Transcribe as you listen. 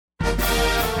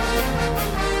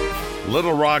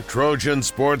Little Rock Trojan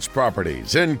Sports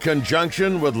Properties, in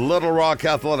conjunction with Little Rock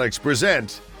Athletics,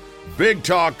 present Big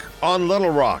Talk on Little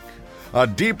Rock, a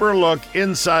deeper look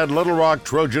inside Little Rock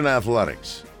Trojan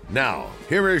Athletics. Now,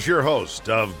 here is your host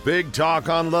of Big Talk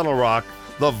on Little Rock,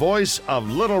 the voice of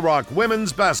Little Rock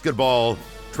women's basketball,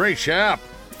 Trey Schaap.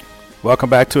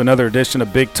 Welcome back to another edition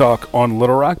of Big Talk on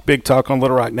Little Rock. Big Talk on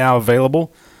Little Rock now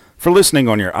available for listening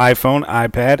on your iPhone,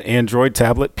 iPad, Android,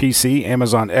 tablet, PC,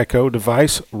 Amazon Echo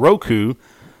device, Roku,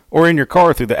 or in your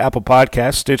car through the Apple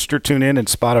Podcast, Stitcher, TuneIn, and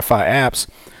Spotify apps.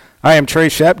 I am Trey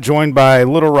Schaap, joined by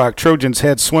Little Rock Trojans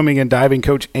head swimming and diving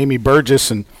coach Amy Burgess.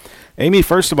 And Amy,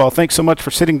 first of all, thanks so much for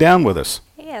sitting down with us.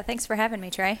 Yeah, thanks for having me,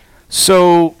 Trey.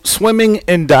 So, swimming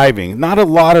and diving, not a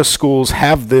lot of schools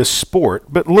have this sport,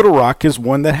 but Little Rock is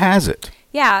one that has it.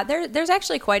 Yeah, there's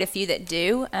actually quite a few that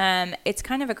do. It's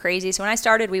kind of a crazy. So when I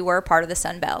started, we were part of the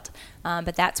Sun Belt,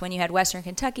 but that's when you had Western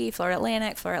Kentucky, Florida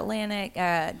Atlantic,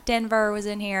 Denver was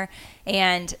in here,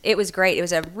 and it was great. It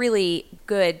was a really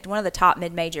good, one of the top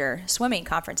mid-major swimming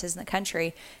conferences in the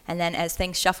country. And then as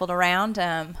things shuffled around,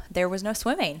 there was no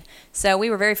swimming. So we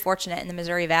were very fortunate, and the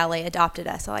Missouri Valley adopted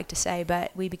us, I like to say,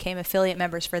 but we became affiliate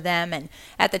members for them. And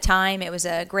at the time, it was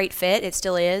a great fit. It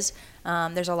still is.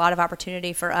 There's a lot of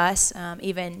opportunity for us.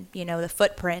 Even, the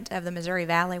footprint of the Missouri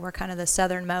Valley, we're kind of the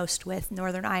southernmost, with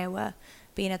northern Iowa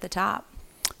being at the top.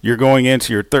 You're going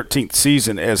into your 13th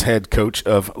season as head coach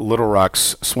of Little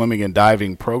Rock's swimming and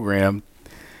diving program.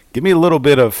 Give me a little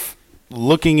bit of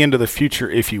looking into the future,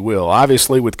 if you will.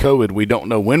 Obviously, with COVID, we don't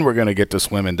know when we're going to get to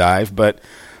swim and dive, but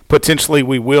potentially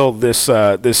we will this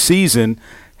season.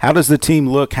 How does the team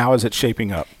look? How is it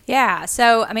shaping up? Yeah,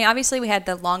 so, obviously we had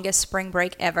the longest spring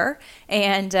break ever,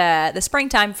 and the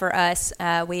springtime for us,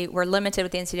 we were limited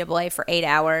with the NCAA for 8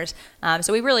 hours,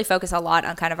 so we really focus a lot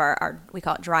on kind of our we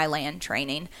call it dry land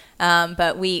training,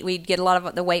 but we get a lot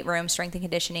of the weight room, strength and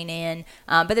conditioning in,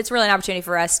 but it's really an opportunity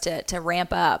for us to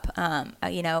ramp up, kind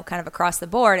of across the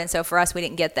board, and so for us, we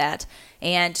didn't get that.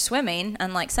 And swimming,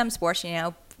 unlike some sports,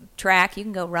 track, you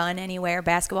can go run anywhere.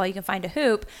 Basketball, you can find a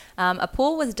hoop. A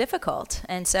pool was difficult,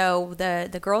 and so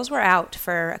the girls were out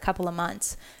for a couple of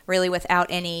months, really without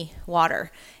any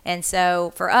water. And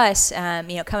so for us,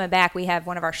 coming back, we have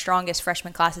one of our strongest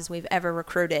freshman classes we've ever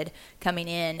recruited coming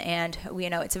in, and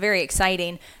it's very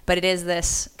exciting, but it is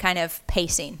this kind of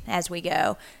pacing as we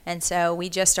go. And so we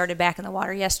just started back in the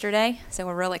water yesterday, so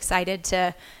we're real excited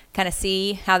to kind of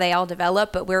see how they all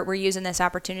develop, but we're using this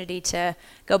opportunity to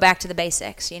go back to the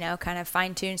basics, kind of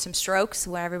fine-tune some strokes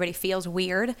where everybody feels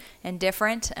weird and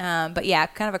different. But yeah,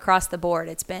 kind of across the board,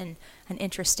 it's been an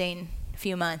interesting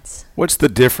few months. What's the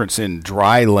difference in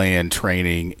dry land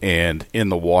training and in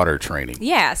the water training?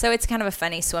 Yeah, so it's kind of a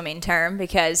funny swimming term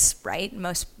because, right,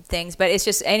 most things, but it's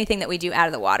just anything that we do out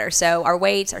of the water. So our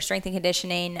weights, our strength and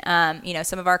conditioning,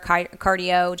 some of our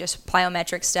cardio, just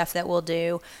plyometric stuff that we'll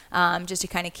do just to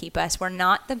kind of keep us. We're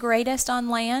not the greatest on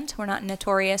land. We're not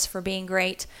notorious for being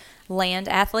great land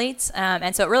athletes,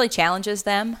 and so it really challenges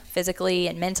them physically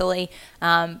and mentally,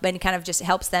 but it kind of just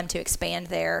helps them to expand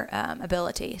their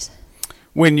abilities.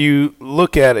 When you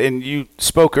look at, and you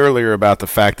spoke earlier about the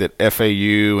fact that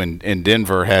FAU and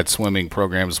Denver had swimming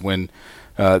programs when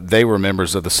they were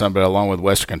members of the Sun Belt along with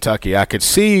Western Kentucky. I could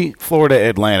see Florida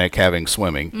Atlantic having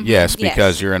swimming, yes,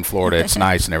 because you're in Florida, it's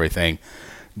nice and everything.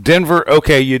 Denver,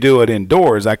 okay, you do it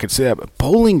indoors. I could see that. But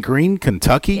Bowling Green,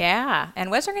 Kentucky? Yeah,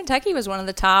 and Western Kentucky was one of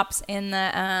the tops in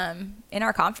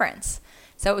our conference.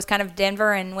 So it was kind of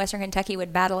Denver and Western Kentucky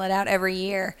would battle it out every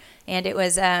year. And it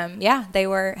was, they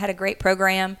had a great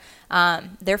program.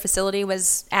 Their facility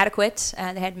was adequate.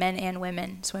 They had men and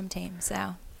women swim teams.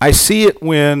 So I see it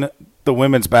when the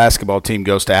women's basketball team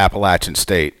goes to Appalachian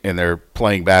State and they're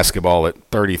playing basketball at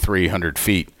 3,300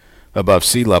 feet above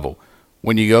sea level.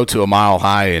 When you go to a Mile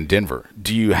High in Denver,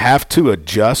 do you have to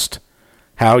adjust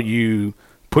how you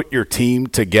put your team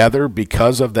together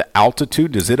because of the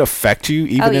altitude? Does it affect you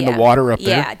even in the water up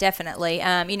there? Yeah, definitely.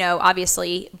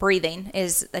 Obviously breathing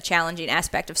is a challenging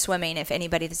aspect of swimming. If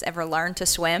anybody that's ever learned to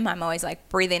swim, I'm always like,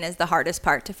 breathing is the hardest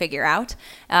part to figure out.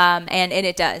 And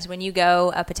it does. When you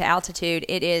go up to altitude,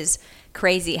 it is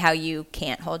crazy how you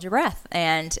can't hold your breath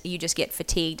and you just get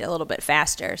fatigued a little bit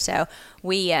faster. So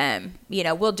we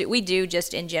do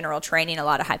just in general training, a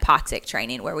lot of hypoxic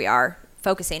training where we are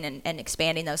focusing and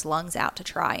expanding those lungs out to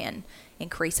try and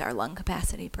increase our lung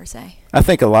capacity per se. I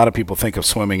think a lot of people think of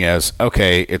swimming as,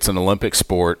 okay, it's an Olympic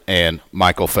sport and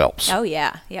Michael Phelps. Oh,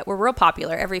 yeah. Yeah, we're real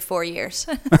popular every 4 years.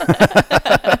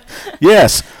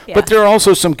 Yes, Yeah. but there are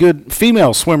also some good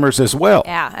female swimmers as well.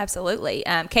 Yeah, absolutely.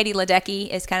 Katie Ledecky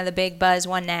is kind of the big buzz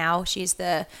one now. She's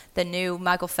the new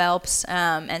Michael Phelps,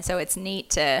 and so it's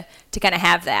neat to kind of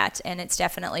have that, and it's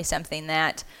definitely something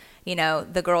that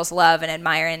the girls love and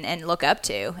admire and look up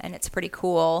to, and it's a pretty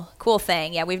cool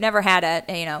thing. Yeah, we've never had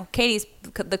Katie's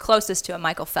the closest to a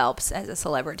Michael Phelps as a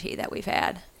celebrity that we've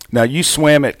had. Now, you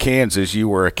swam at Kansas. You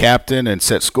were a captain and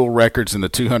set school records in the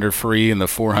 200 free and the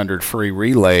 400 free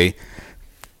relay.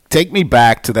 Take me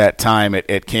back to that time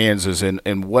at Kansas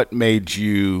and what made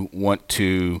you want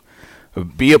to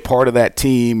be a part of that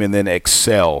team and then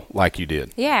excel like you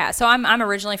did. Yeah, so I'm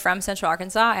originally from Central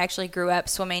Arkansas. I actually grew up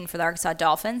swimming for the Arkansas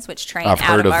Dolphins, which train I've out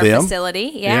heard of of our them.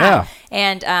 facility. Yeah.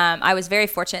 And I was very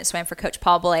fortunate to swim for Coach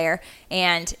Paul Blair.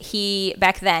 And he,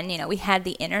 back then, we had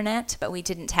the internet, but we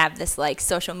didn't have this like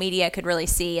social media could really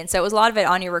see. And so it was a lot of it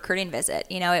on your recruiting visit.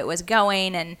 It was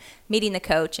going and meeting the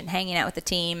coach and hanging out with the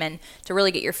team and to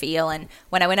really get your feel. And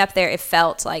when I went up there, it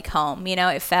felt like home.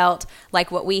 It felt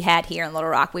like what we had here in Little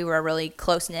Rock. We were a really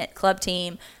close-knit club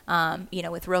team,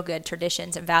 with real good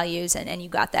traditions and values. And you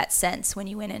got that sense when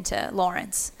you went into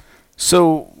Lawrence.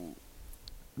 So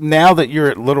now that you're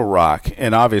at Little Rock,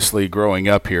 and obviously growing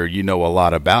up here, you know a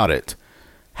lot about it,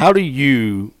 how do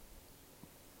you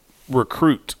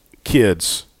recruit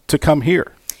kids to come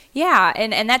here? Yeah,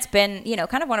 and that's been,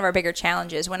 kind of one of our bigger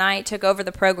challenges. When I took over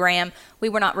the program, we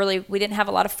didn't have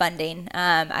a lot of funding.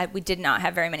 We did not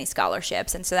have very many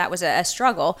scholarships, and so that was a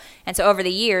struggle. And so over the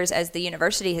years, as the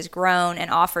university has grown and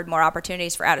offered more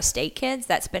opportunities for out-of-state kids,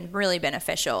 that's been really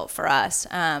beneficial for us.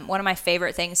 One of my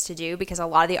favorite things to do, because a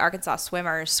lot of the Arkansas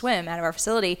swimmers swim out of our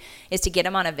facility, is to get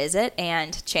them on a visit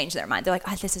and change their mind. They're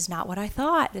like, this is not what I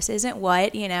thought. This isn't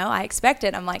what, I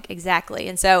expected. I'm like, exactly.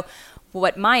 And so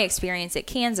what my experience at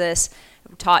Kansas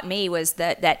taught me was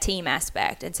that team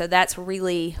aspect. And so that's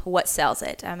really what sells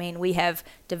it. I mean, we have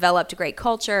developed great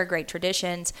culture, great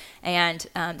traditions, and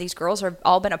these girls have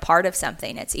all been a part of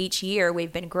something. It's each year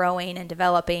we've been growing and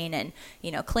developing and,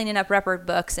 cleaning up record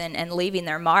books and leaving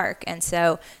their mark. And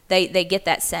so they get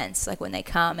that sense like when they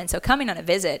come. And so coming on a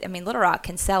visit, I mean, Little Rock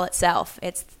can sell itself.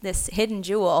 It's this hidden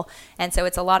jewel. And so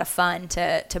it's a lot of fun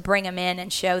to bring them in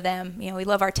and show them. We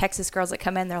love our Texas girls that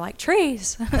come in. They're like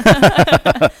trees.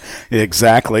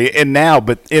 Exactly. And now,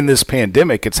 but in this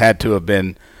pandemic, it's had to have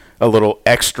been a little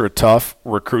extra tough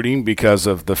recruiting because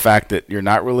of the fact that you're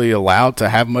not really allowed to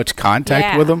have much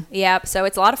contact with them. Yep. So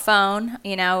it's a lot of phone,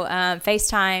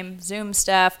 FaceTime, Zoom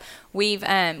stuff. We've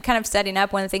kind of setting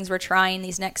up one of the things we're trying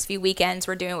these next few weekends.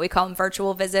 We're doing what we call them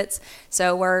virtual visits.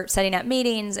 So we're setting up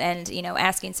meetings and,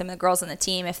 asking some of the girls on the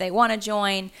team if they want to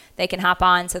join, they can hop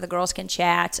on so the girls can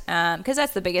chat. Because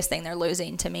that's the biggest thing they're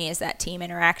losing to me is that team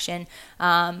interaction.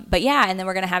 But yeah, and then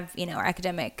we're going to have, our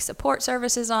academic support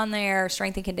services on there,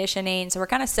 strength and conditioning. So we're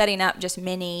kind of setting up just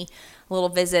mini little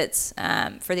visits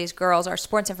for these girls. Our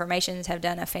sports informations have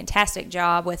done a fantastic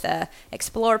job with a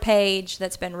Explore page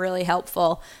that's been really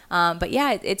helpful. But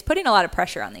yeah, it's putting a lot of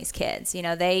pressure on these kids.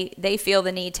 They feel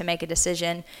the need to make a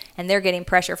decision, and they're getting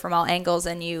pressure from all angles.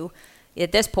 And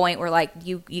at this point, we're like,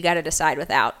 you got to decide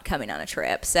without coming on a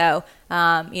trip. So,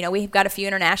 we've got a few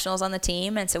internationals on the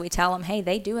team, and so we tell them, hey,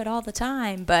 they do it all the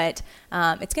time. But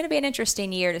it's going to be an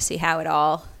interesting year to see how it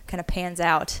all kind of pans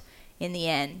out in the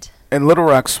end. And Little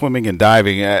Rock swimming and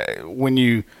diving, when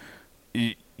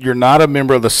you're not a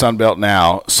member of the Sun Belt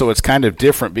now, so it's kind of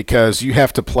different because you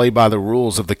have to play by the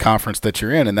rules of the conference that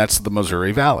you're in, and that's the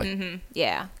Missouri Valley. Mm-hmm.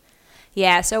 Yeah.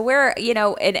 Yeah, so we're,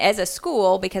 as a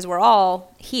school, because we're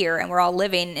all here and we're all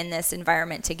living in this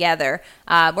environment together,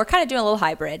 we're kind of doing a little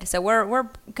hybrid. So we're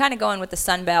kind of going with the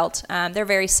Sun Belt. They're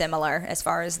very similar as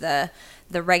far as the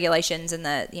regulations and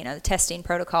the testing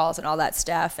protocols and all that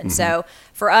stuff. And so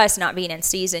for us not being in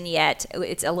season yet,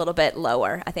 it's a little bit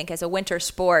lower. I think as a winter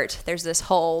sport, there's this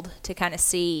hold to kind of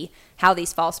see how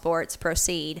these fall sports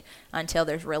proceed until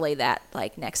there's really that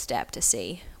next step to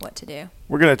see what to do.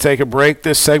 We're going to take a break.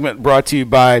 This segment brought to you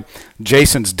by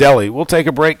Jason's Deli. We'll take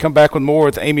a break, come back with more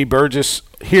with Amy Burgess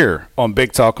here on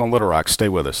Big Talk on Little Rock. Stay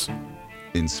with us.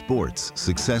 In sports,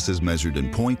 success is measured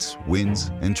in points, wins,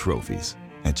 and trophies.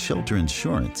 At Shelter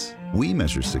Insurance, we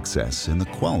measure success in the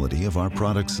quality of our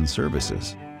products and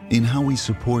services, in how we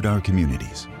support our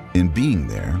communities, in being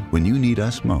there when you need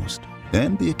us most,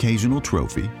 and the occasional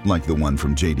trophy, like the one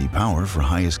from J.D. Power for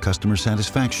highest customer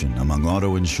satisfaction among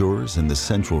auto insurers in the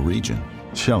Central Region.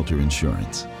 Shelter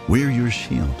Insurance. We're your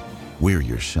shield. We're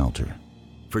your shelter.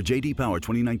 For J.D. Power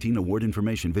 2019 award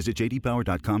information, visit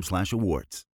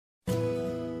jdpower.com/awards.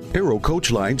 Aero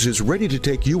Coach Lines is ready to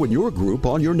take you and your group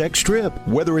on your next trip.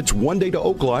 Whether it's one day to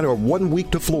Oakland or 1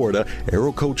 week to Florida,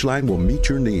 Aero Coach Line will meet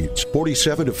your needs.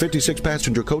 47 to 56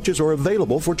 passenger coaches are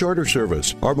available for charter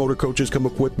service. Our motor coaches come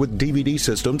equipped with DVD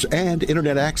systems and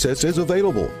internet access is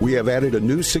available. We have added a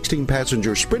new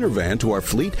 16-passenger Sprinter van to our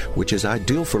fleet, which is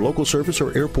ideal for local service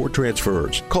or airport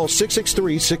transfers. Call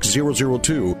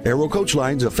 663-6002. Aero Coach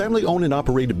Lines, a family-owned and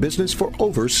operated business for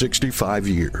over 65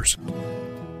 years.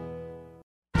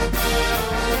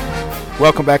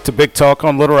 Welcome back to Big Talk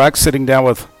on Little Rock. Sitting down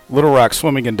with Little Rock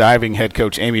Swimming and Diving head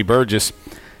coach Amy Burgess.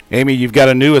 Amy, you've got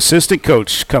a new assistant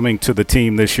coach coming to the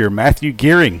team this year, Matthew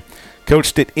Gearing.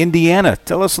 Coached at Indiana.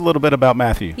 Tell us a little bit about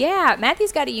Matthew. Yeah,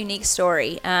 Matthew's got a unique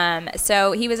story.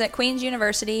 So he was at Queen's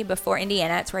University before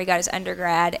Indiana. That's where he got his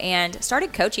undergrad and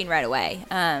started coaching right away.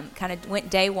 Kind of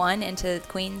went day one into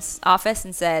Queen's office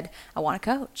and said, I want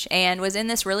to coach. And was in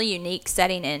this really unique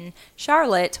setting in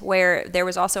Charlotte where there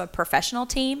was also a professional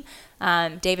team.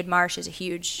 David Marsh is a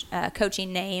huge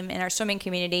coaching name in our swimming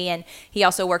community, and he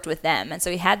also worked with them. And so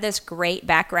he had this great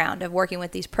background of working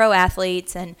with these pro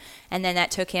athletes, and then that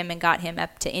took him and got him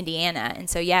up to Indiana. And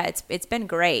so, yeah, it's been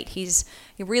great. He's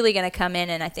really going to come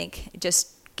in and I think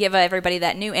just give everybody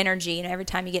that new energy. You know, every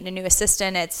time you get a new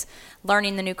assistant, it's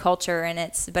learning the new culture, and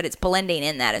it's blending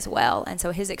in that as well. And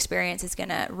so his experience is going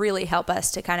to really help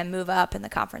us to kind of move up in the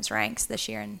conference ranks this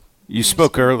year. You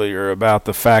spoke earlier about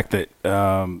the fact that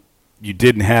you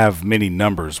didn't have many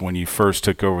numbers when you first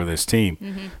took over this team.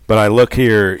 Mm-hmm. But I look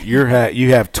here, you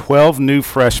have 12 new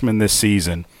freshmen this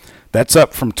season. That's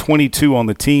up from 22 on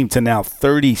the team to now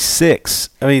 36.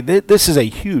 I mean, this is a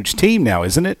huge team now,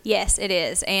 isn't it? Yes, it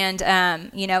is. And,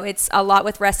 it's a lot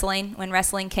with wrestling. When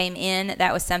wrestling came in,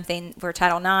 that was something for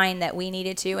Title IX that we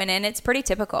needed to. And it's pretty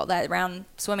typical that around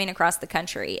swimming across the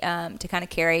country to kind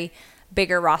of carry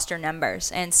bigger roster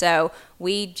numbers. And so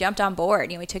we jumped on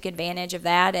board. We took advantage of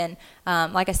that. And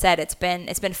like I said, it's been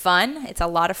fun. It's a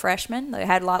lot of freshmen. They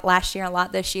had a lot last year, a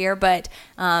lot this year, but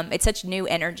it's such new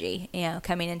energy,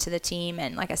 coming into the team.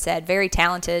 And like I said, very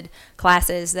talented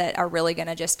classes that are really going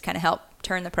to just kind of help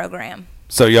turn the program.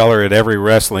 So y'all are at every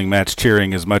wrestling match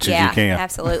cheering as much as you can.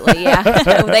 Absolutely, yeah.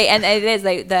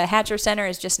 The Hatcher Center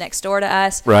is just next door to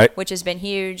us, right, which has been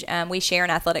huge. We share an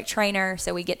athletic trainer,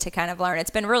 so we get to kind of learn.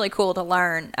 It's been really cool to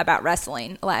learn about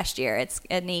wrestling last year. It's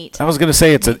a neat. I was going to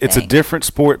say it's a different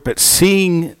sport, but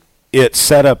seeing it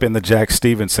set up in the Jack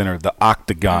Stevens Center, the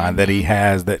octagon that he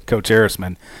has, that Coach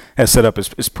Arisman has set up,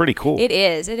 is pretty cool. It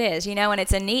is, and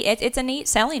it's a neat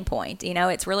selling point.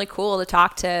 It's really cool to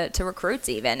talk to recruits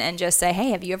even and just say, hey,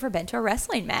 have you ever been to a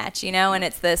wrestling match? And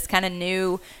it's this kind of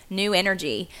new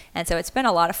energy, and so it's been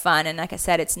a lot of fun. And like I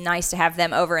said, it's nice to have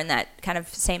them over in that kind of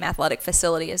same athletic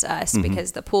facility as us,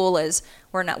 because the pool is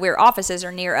we're offices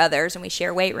are near others and we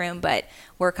share weight room, but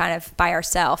we're kind of by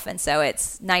ourselves, and so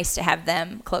it's nice to have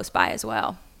them close by as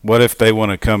well. What if they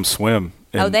want to come swim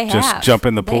and just jump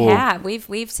in the pool? They have.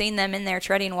 We've seen them in there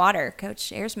treading water.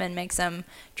 Coach Arisman makes them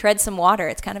tread some water.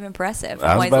 It's kind of impressive.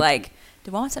 I'm always like, do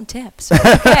you want some tips?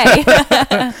 Okay.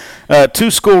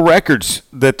 2 school records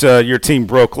that your team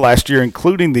broke last year,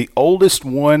 including the oldest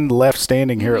one left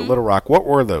standing here at Little Rock. What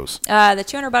were those? The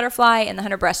 200 butterfly and the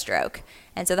 100 breaststroke.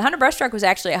 And so the 100 breaststroke was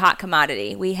actually a hot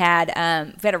commodity. We've had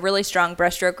a really strong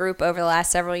breaststroke group over the last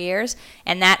several years.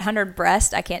 And that 100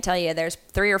 breast, I can't tell you, there's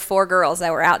 3 or 4 girls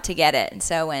that were out to get it. And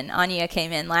so when Anya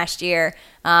came in last year,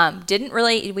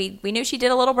 we knew she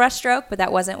did a little breaststroke, but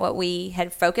that wasn't what we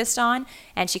had focused on.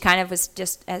 And she kind of was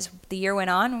just, as the year went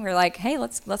on, we were like, hey,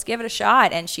 let's give it a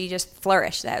shot. And she just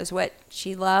flourished. That was what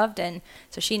she loved. And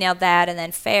so she nailed that. And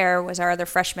then Fair was our other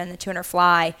freshman, the 200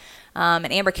 fly.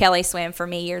 And Amber Kelly swam for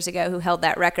me years ago, who held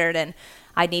that record, and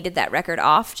I needed that record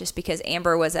off just because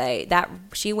Amber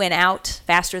she went out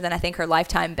faster than I think her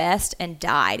lifetime best and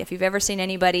died. If you've ever seen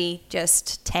anybody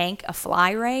just tank a fly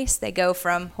race, they go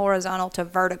from horizontal to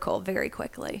vertical very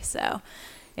quickly. So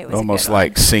it was almost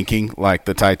like sinking, like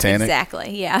the Titanic.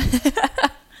 Exactly, yeah.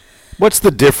 What's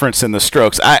the difference in the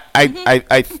strokes? I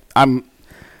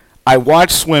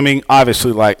watch swimming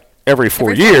obviously like every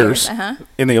 4 years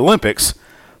in the Olympics.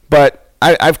 But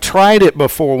I've tried it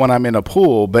before when I'm in a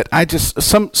pool, but I just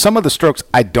some of the strokes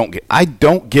I don't get. I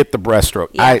don't get the breaststroke.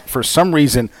 Yeah. For some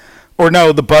reason,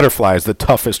 the butterfly is the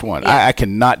toughest one. Yeah. I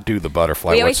cannot do the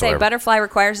butterfly. We always whatsoever. say butterfly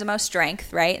requires the most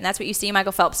strength, right? And that's what you see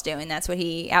Michael Phelps doing. That's what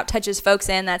he out-touches folks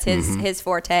in. That's his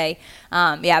forte.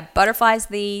 Butterfly's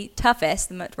the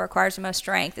toughest, requires the most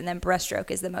strength, and then breaststroke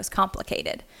is the most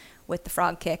complicated. with the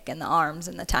frog kick and the arms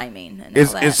and the timing and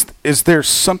all that. Is there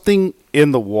something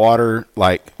in the water,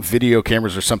 like video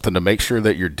cameras or something, to make sure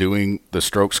that you're doing the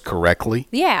strokes correctly?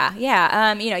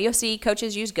 Yeah. You'll see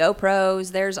coaches use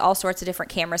GoPros. There's all sorts of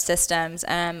different camera systems.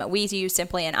 We use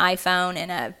simply an iPhone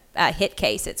and a hit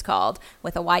case, it's called,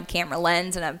 with a wide camera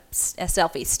lens and a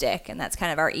selfie stick, and that's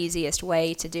kind of our easiest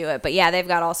way to do it. But yeah, they've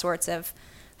got all sorts of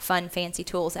fun, fancy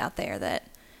tools out there that.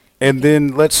 And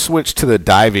then let's switch to the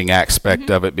diving aspect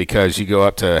of it, because you go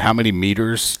up to how many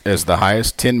meters as the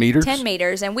highest? 10 meters? 10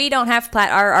 meters. And we don't have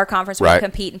our conference. We don't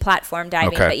compete in platform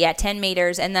diving. Okay. But, yeah, 10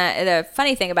 meters. And the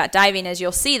funny thing about diving is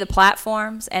you'll see the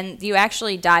platforms, and you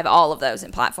actually dive all of those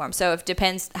in platforms. So it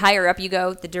depends. Higher up you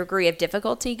go, the degree of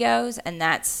difficulty goes, and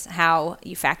that's how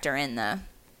you factor in the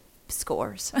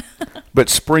scores. But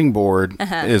springboard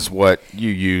is what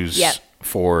you use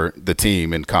for the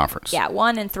team in conference. Yeah,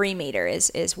 1 and 3 meter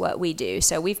is what we do.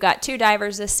 So we've got 2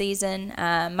 divers this season.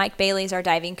 Mike Bailey's our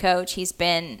diving coach. He's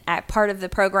been part of the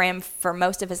program for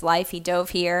most of his life. He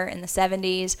dove here in the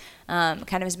 70s,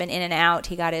 kind of has been in and out.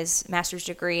 He got his master's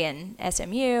degree in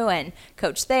SMU and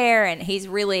coached there, and he's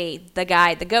really the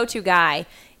go-to guy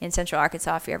in Central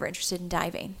Arkansas if you're ever interested in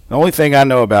diving. The only thing I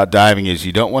know about diving is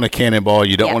you don't want a cannonball,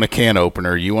 you don't want a can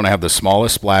opener, you want to have the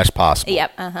smallest splash possible.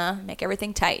 Yep, make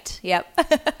everything tight. Yep.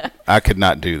 I could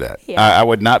not do that. Yeah. I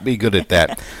would not be good at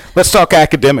that. Let's talk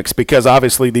academics, because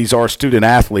obviously these are student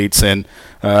athletes, and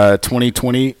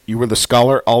 2020 you were the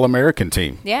Scholar All-American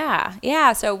team.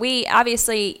 Yeah. So we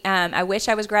obviously, I wish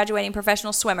I was graduating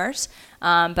professional swimmers,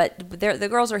 but the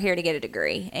girls are here to get a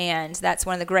degree, and that's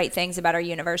one of the great things about our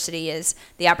university is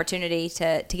the opportunity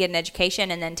to get an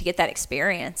education and then to get that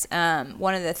experience.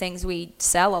 One of the things we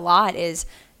sell a lot is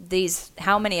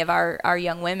how many of our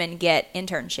young women get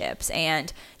internships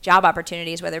and job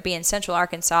opportunities, whether it be in Central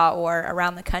Arkansas or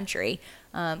around the country,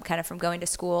 kind of from going to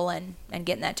school and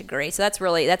getting that degree. So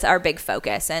that's our big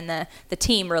focus, and the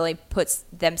team really puts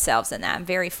themselves in that. I'm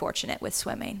very fortunate with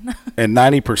swimming. And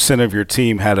 90% of your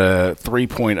team had a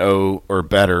 3.0 or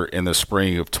better in the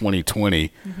spring of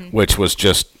 2020, which was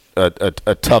just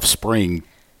a tough spring,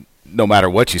 no matter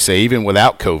what you say. Even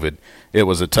without COVID, it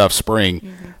was a tough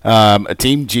spring. A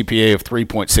team GPA of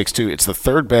 3.62. It's the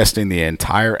third best in the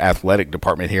entire athletic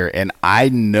department here, and I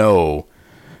know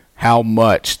how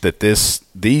much that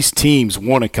these teams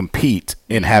want to compete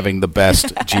in having the best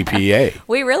GPA.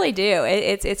 We really do.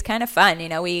 It's kind of fun.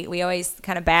 We always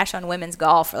kind of bash on women's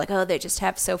golf. We're like, oh, they just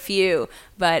have so few.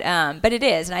 But it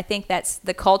is, and I think that's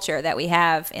the culture that we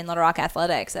have in Little Rock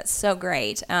athletics. That's so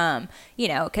great.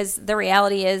 Because the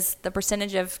reality is the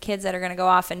percentage of kids that are going to go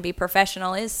off and be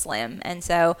professional is slim. And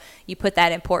so you put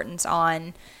that importance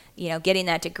on getting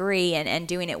that degree and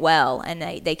doing it well, and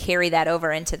they carry that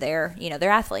over into their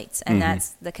athletes, and that's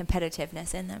the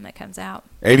competitiveness in them that comes out.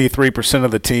 83% of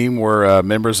the team were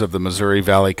members of the Missouri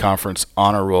Valley Conference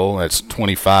Honor Roll. That's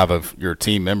 25 of your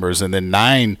team members, and then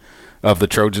 9 of the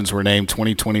Trojans were named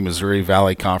 2020 Missouri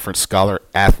Valley Conference Scholar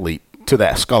Athlete to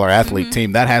that Scholar Athlete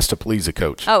team. That has to please a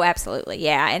coach. Oh, absolutely,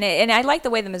 yeah. And I like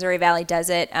the way the Missouri Valley does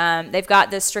it. They've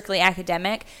got this strictly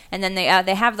academic, and then they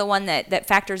have the one that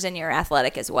factors in your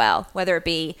athletic as well. Whether it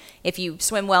be if you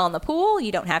swim well in the pool,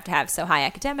 you don't have to have so high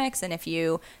academics, and if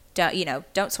you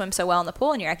don't swim so well in the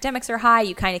pool and your academics are high,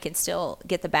 you kind of can still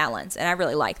get the balance. And I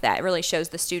really like that. It really shows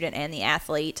the student and the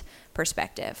athlete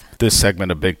perspective. This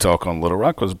segment of Big Talk on Little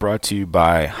Rock was brought to you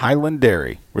by Highland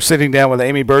Dairy. We're sitting down with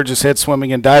Amy Burgess, head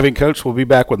swimming and diving coach. We'll be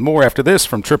back with more after this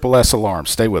from Triple S Alarm.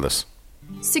 Stay with us.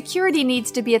 Security needs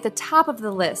to be at the top of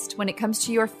the list when it comes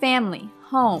to your family,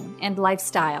 home, and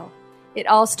lifestyle. It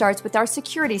all starts with our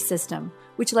security system,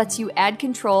 which lets you add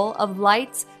control of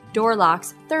lights, door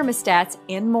locks, thermostats,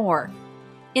 and more.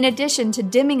 In addition to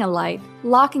dimming a light,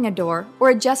 locking a door, or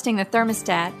adjusting the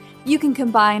thermostat, you can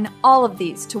combine all of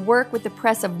these to work with the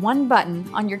press of one button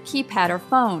on your keypad or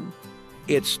phone.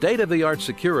 It's state-of-the-art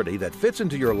security that fits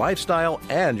into your lifestyle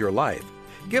and your life.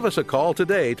 Give us a call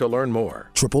today to learn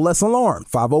more. Triple S Alarm,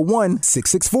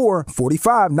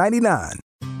 501-664-4599.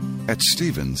 At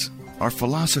Stevens, our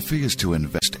philosophy is to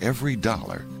invest every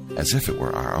dollar as if it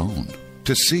were our own,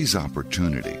 to seize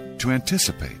opportunity, to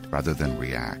anticipate rather than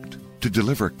react, to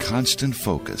deliver constant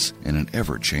focus in an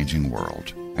ever-changing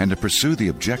world, and to pursue the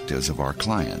objectives of our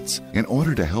clients in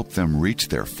order to help them reach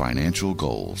their financial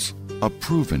goals. A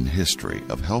proven history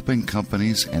of helping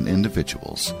companies and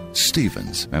individuals.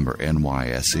 Stevens, member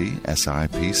NYSE,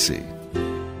 SIPC.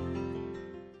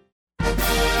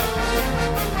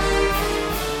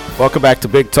 Welcome back to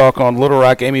Big Talk on Little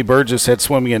Rock. Amy Burgess, head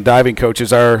swimming and diving coach,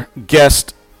 is our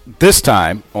guest this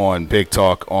time on Big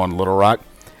Talk on Little Rock.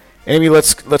 Amy,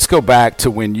 let's go back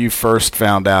to when you first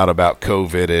found out about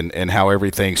COVID and how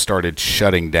everything started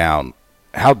shutting down.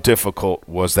 How difficult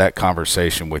was that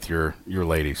conversation with your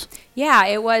ladies? Yeah,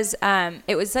 it was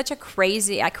such a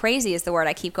crazy is the word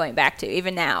I keep going back to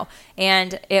even now.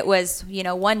 And it was,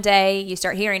 one day you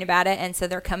start hearing about it, and so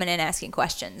they're coming in asking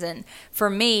questions. And for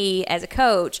me as a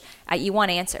coach, you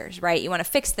want answers, right? You want to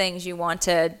fix things, you want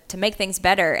to make things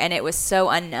better. And it was so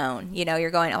unknown. You're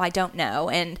going, I don't know.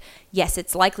 And yes,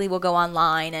 it's likely we'll go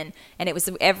online. And it was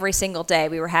every single day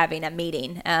we were having a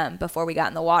meeting before we got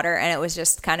in the water. And it was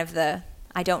just kind of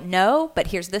I don't know, but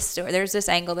here's this story. There's this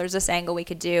angle we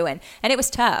could do. And it was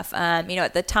tough.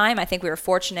 At the time, I think we were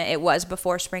fortunate it was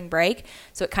before spring break.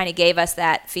 So it kind of gave us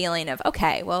that feeling of,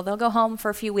 okay, well, they'll go home for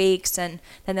a few weeks and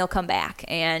then they'll come back.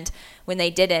 And when they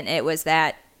didn't, it was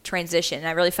that transition. And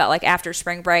I really felt like after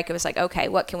spring break, it was like, okay,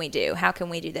 what can we do? How can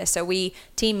we do this? So we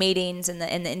team meetings and the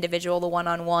individual, the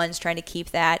one-on-ones, trying to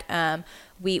keep that.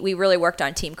 We really worked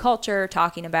on team culture,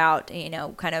 talking about,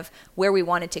 kind of where we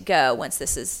wanted to go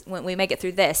when we make it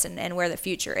through this and where the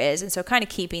future is. And so kind of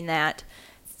keeping that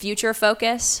future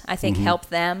focus, I think, helped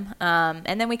them.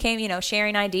 And then we came,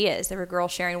 sharing ideas. There were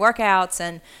girls sharing workouts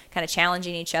and kind of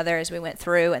challenging each other as we went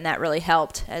through, and that really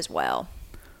helped as well.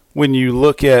 When you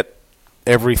look at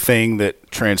everything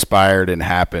that transpired and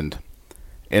happened,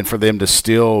 and for them to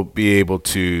still be able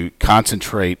to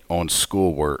concentrate on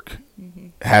schoolwork,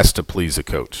 has to please a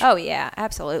coach. Oh yeah,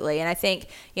 absolutely. And I think,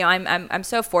 I'm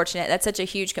so fortunate. That's such a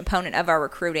huge component of our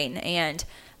recruiting and,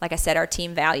 like I said, our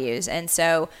team values. And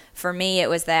so for me, it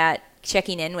was that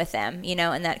checking in with them,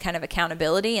 and that kind of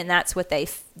accountability. And that's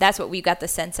what we got the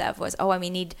sense of was,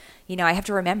 I have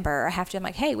to remember, I'm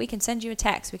like, hey, we can send you a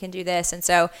text. We can do this. And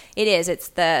so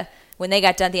when they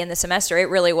got done at the end of the semester, it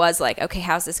really was like, okay,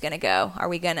 how's this going to go?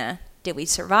 Did we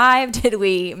survive? Did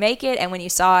we make it? And when you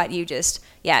saw it,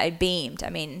 it beamed.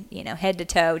 I mean, head to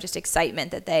toe, just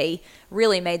excitement that they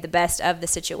really made the best of the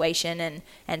situation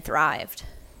and thrived.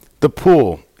 The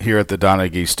pool here at the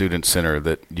Donaghy Student Center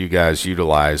that you guys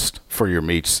utilized for your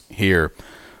meets here,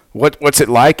 what's it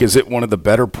like? Is it one of the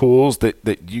better pools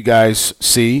that you guys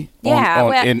see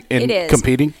in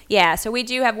competing? Yeah, so we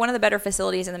do have one of the better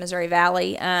facilities in the Missouri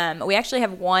Valley. We actually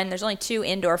have there's only 2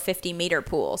 indoor 50-meter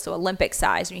pools, so Olympic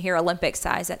size. When you hear Olympic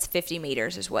size, that's 50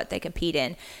 meters is what they compete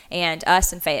in. And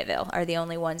us and Fayetteville are the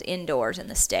only ones indoors in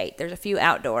the state. There's a few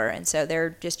outdoor, and so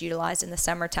they're just utilized in the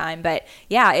summertime. But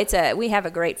yeah, we have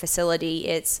a great facility.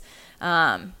 It's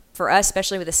for us,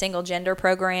 especially with a single gender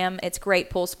program, it's great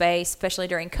pool space, especially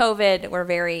during COVID. We're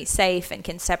very safe and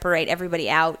can separate everybody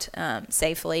out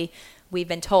safely. We've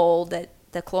been told that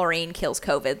the chlorine kills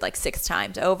COVID like 6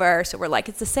 times over. So we're like,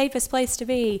 it's the safest place to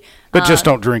be. But just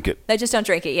don't drink it. Just don't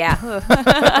drink it, yeah.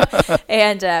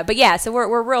 But yeah, so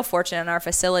we're real fortunate in our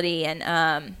facility. And,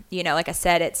 like I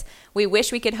said, we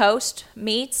wish we could host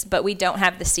meets, but we don't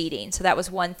have the seating. So that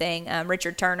was one thing.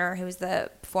 Richard Turner, who's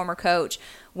the former coach,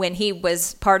 when he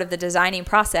was part of the designing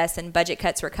process and budget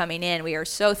cuts were coming in, we are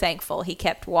so thankful he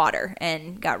kept water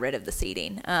and got rid of the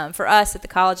seating. For us at the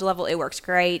college level, it works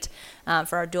great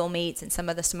for our dual meets and some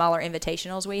of the smaller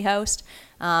invitationals we host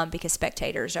because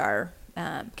spectators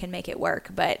can make it work.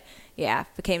 But yeah,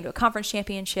 if it came to a conference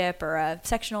championship or a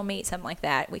sectional meet, something like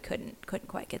that, we couldn't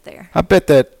quite get there. I bet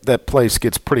that place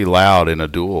gets pretty loud in a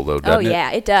duel, though, doesn't it? Oh,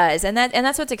 yeah, it does. And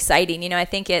that's what's exciting. I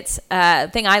think it's the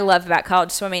thing I love about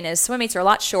college swimming is swim meets are a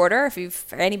lot shorter.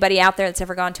 For anybody out there that's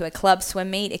ever gone to a club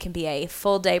swim meet, it can be a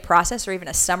full day process or even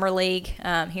a summer league.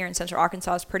 Here in Central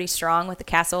Arkansas is pretty strong with the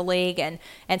Castle League. And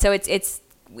so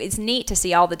it's neat to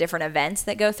see all the different events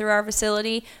that go through our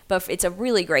facility, but it's a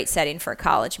really great setting for a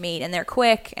college meet, and they're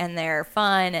quick and they're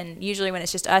fun. And usually when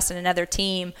it's just us and another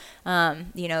team,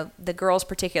 the girls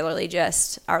particularly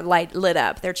just are lit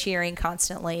up. They're cheering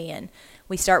constantly, and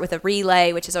we start with a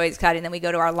relay, which is always exciting. Then we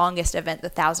go to our longest event, the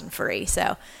 1,000 free.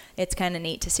 So it's kind of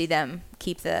neat to see them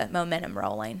keep the momentum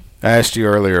rolling. I asked you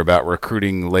earlier about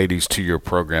recruiting ladies to your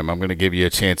program. I'm going to give you a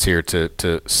chance here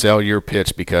to sell your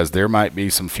pitch because there might be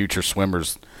some future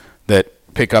swimmers that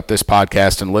pick up this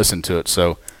podcast and listen to it.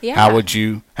 So yeah. How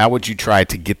would you try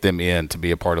to get them in to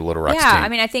be a part of Little Rock's team? Yeah, I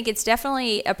mean, I think it's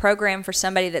definitely a program for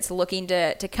somebody that's looking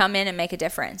to come in and make a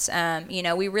difference.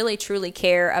 We really truly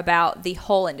care about the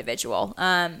whole individual.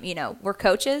 We're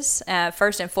coaches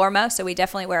first and foremost, so we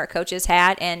definitely wear a coach's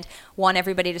hat and want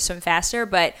everybody to swim faster.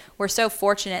 But we're so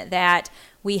fortunate that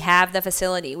we have the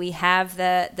facility, we have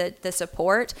the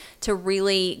support to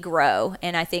really grow.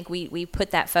 And I think we put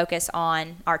that focus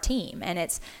on our team, and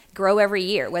it's grow every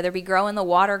year, whether we grow in the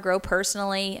water, grow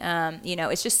personally.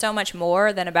 It's just so much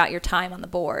more than about your time on the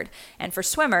board. And for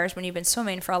swimmers, when you've been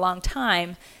swimming for a long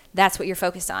time, that's what you're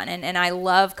focused on. And I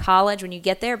love college when you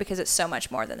get there because it's so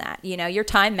much more than that. You know, your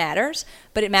time matters,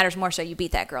 but it matters more so you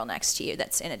beat that girl next to you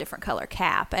that's in a different color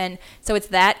cap. And so it's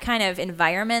that kind of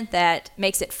environment that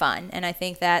makes it fun. And I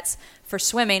think that's for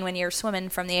swimming, when you're swimming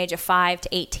from the age of 5 to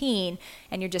 18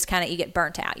 and you're just kind of, you get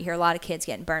burnt out. You hear a lot of kids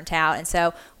getting burnt out. And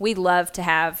so we love to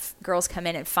have girls come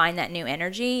in and find that new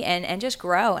energy and just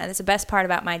grow. And that's the best part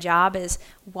about my job, is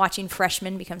watching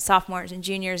freshmen become sophomores and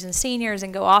juniors and seniors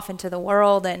and go off into the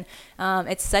world. And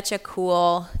it's such a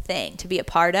cool thing to be a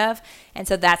part of. And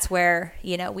so that's where,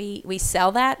 you know, we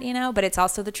sell that, you know, but it's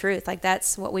also the truth. Like,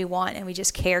 that's what we want. And we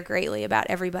just care greatly about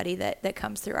everybody that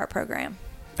comes through our program.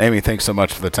 Amy, thanks so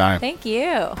much for the time. Thank you.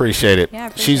 Appreciate it.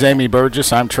 Yeah, She's Amy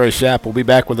Burgess. I'm Trey Schapp. We'll be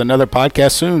back with another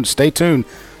podcast soon. Stay tuned.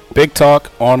 Big Talk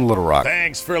on Little Rock.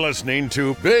 Thanks for listening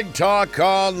to Big Talk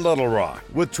on Little Rock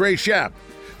with Trey Schapp.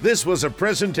 This was a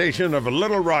presentation of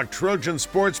Little Rock Trojan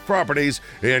Sports Properties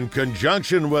in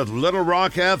conjunction with Little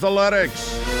Rock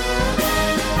Athletics.